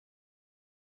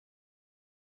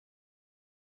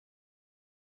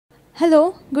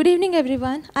Hello, good evening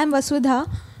everyone. I'm Vasudha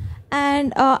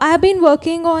and I have been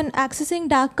working on accessing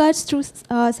DAQ cards through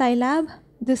Scilab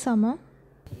this summer.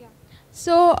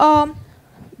 So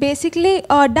basically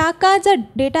DAQ cards are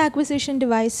data acquisition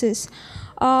devices.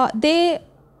 They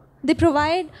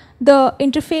provide the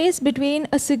interface between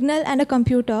a signal and a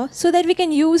computer so that we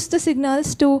can use the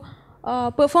signals to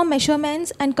perform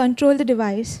measurements and control the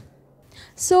device.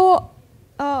 So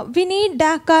we need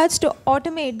DAQ cards to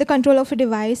automate the control of a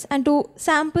device and to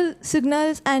sample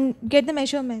signals and get the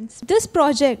measurements. This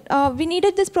project, we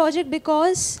needed this project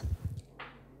because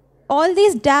all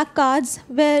these DAQ cards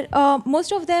were,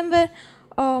 most of them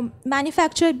were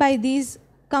manufactured by these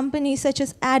companies such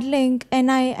as AdLink,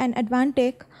 NI, and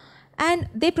Advantech, and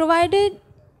they provided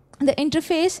the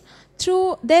interface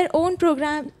through their own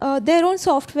program, their own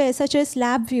software such as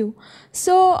LabVIEW.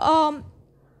 So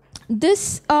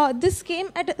this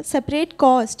came at a separate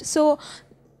cost. So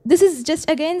this is just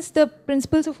against the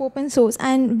principles of open source,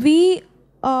 and we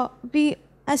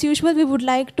as usual we would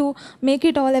like to make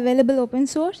it all available open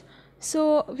source.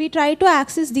 So we try to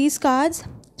access these cards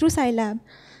through Scilab.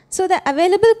 So the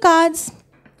available cards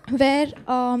were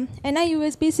NI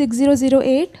USB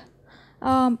 6008,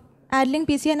 AdLink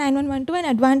PCI 9112,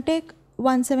 and Advantech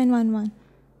 1711.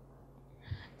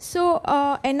 So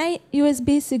NI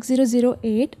USB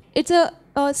 6008, it's a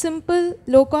simple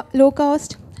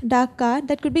low-cost DAQ card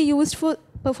that could be used for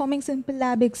performing simple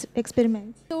lab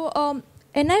experiments. So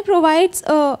NI provides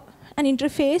an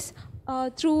interface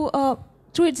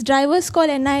through its drivers called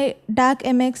NI DAQ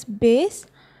MX base.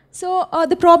 So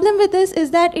the problem with this is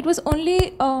that it was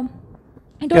only Can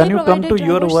you come to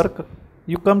your work?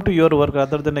 You come to your work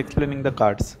rather than explaining the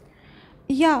cards.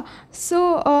 Yeah.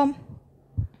 So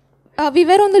we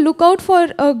were on the lookout for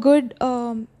a good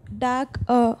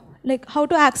DAQ, like how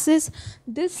to access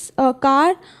this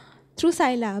card through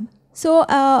Scilab. So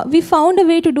we found a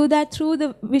way to do that through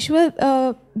the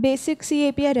Visual Basic C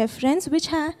API reference, which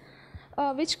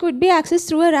could be accessed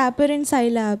through a wrapper in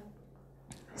Scilab.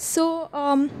 So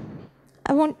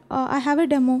I have a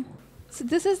demo. So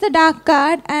this is the DAQ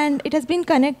card, and it has been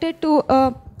connected to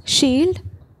a shield.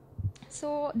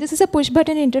 So this is a push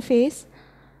button interface.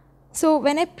 So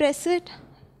when I press it,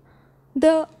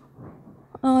 there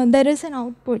is an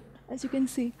output, as you can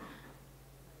see.